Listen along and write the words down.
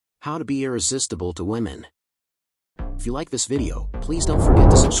How to be irresistible to women. If you like this video, please don't forget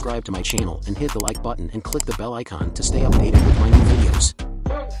to subscribe to my channel and hit the like button and click the bell icon to stay updated with my new videos.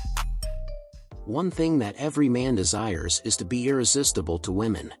 One thing that every man desires is to be irresistible to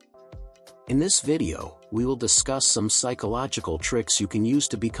women. In this video, we will discuss some psychological tricks you can use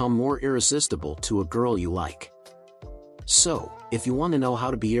to become more irresistible to a girl you like. So, if you want to know how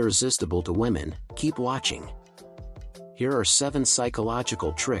to be irresistible to women, keep watching. Here are 7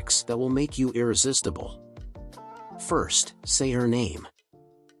 psychological tricks that will make you irresistible. First, say her name.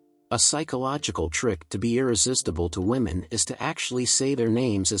 A psychological trick to be irresistible to women is to actually say their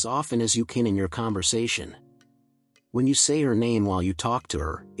names as often as you can in your conversation. When you say her name while you talk to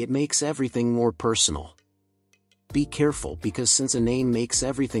her, it makes everything more personal. Be careful because since a name makes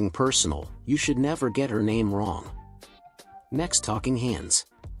everything personal, you should never get her name wrong. Next, talking hands.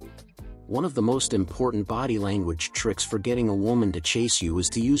 One of the most important body language tricks for getting a woman to chase you is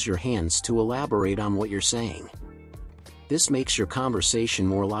to use your hands to elaborate on what you're saying. This makes your conversation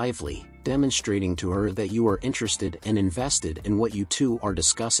more lively, demonstrating to her that you are interested and invested in what you two are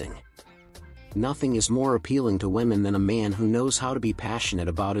discussing. Nothing is more appealing to women than a man who knows how to be passionate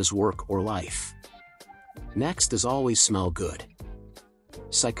about his work or life. Next is always smell good.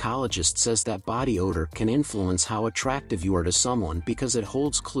 Psychologist says that body odor can influence how attractive you are to someone because it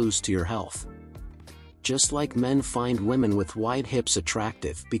holds clues to your health. Just like men find women with wide hips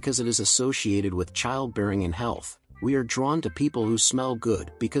attractive because it is associated with childbearing and health, we are drawn to people who smell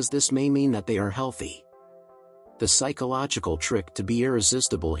good because this may mean that they are healthy. The psychological trick to be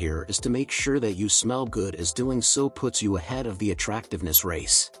irresistible here is to make sure that you smell good, as doing so puts you ahead of the attractiveness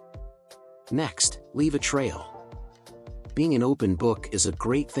race. Next, leave a trail. Being an open book is a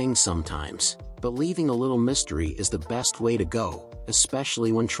great thing sometimes, but leaving a little mystery is the best way to go,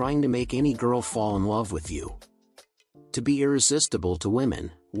 especially when trying to make any girl fall in love with you. To be irresistible to women,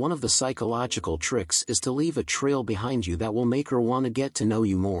 one of the psychological tricks is to leave a trail behind you that will make her want to get to know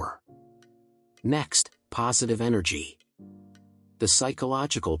you more. Next, positive energy. The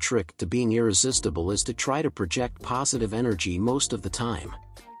psychological trick to being irresistible is to try to project positive energy most of the time.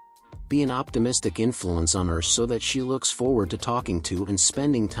 Be an optimistic influence on her so that she looks forward to talking to and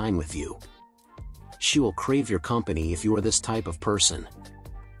spending time with you. She will crave your company if you are this type of person.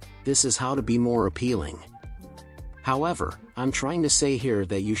 This is how to be more appealing. However, I'm trying to say here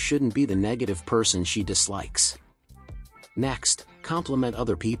that you shouldn't be the negative person she dislikes. Next, compliment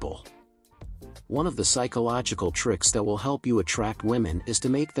other people. One of the psychological tricks that will help you attract women is to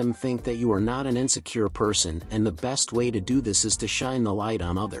make them think that you are not an insecure person, and the best way to do this is to shine the light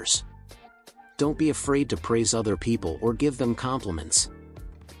on others. Don't be afraid to praise other people or give them compliments.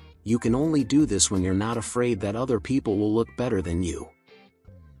 You can only do this when you're not afraid that other people will look better than you.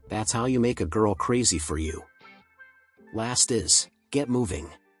 That's how you make a girl crazy for you. Last is, get moving.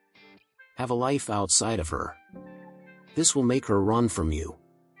 Have a life outside of her. This will make her run from you.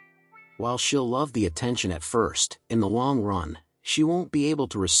 While she'll love the attention at first, in the long run, she won't be able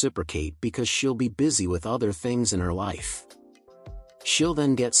to reciprocate because she'll be busy with other things in her life. She'll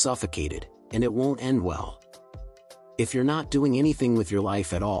then get suffocated, and it won't end well. If you're not doing anything with your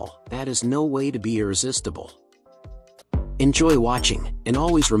life at all, that is no way to be irresistible. Enjoy watching, and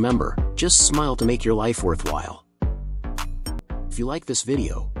always remember, just smile to make your life worthwhile. If you like this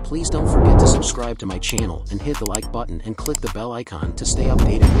video, please don't forget to subscribe to my channel and hit the like button and click the bell icon to stay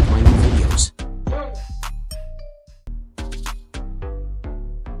updated with my new videos.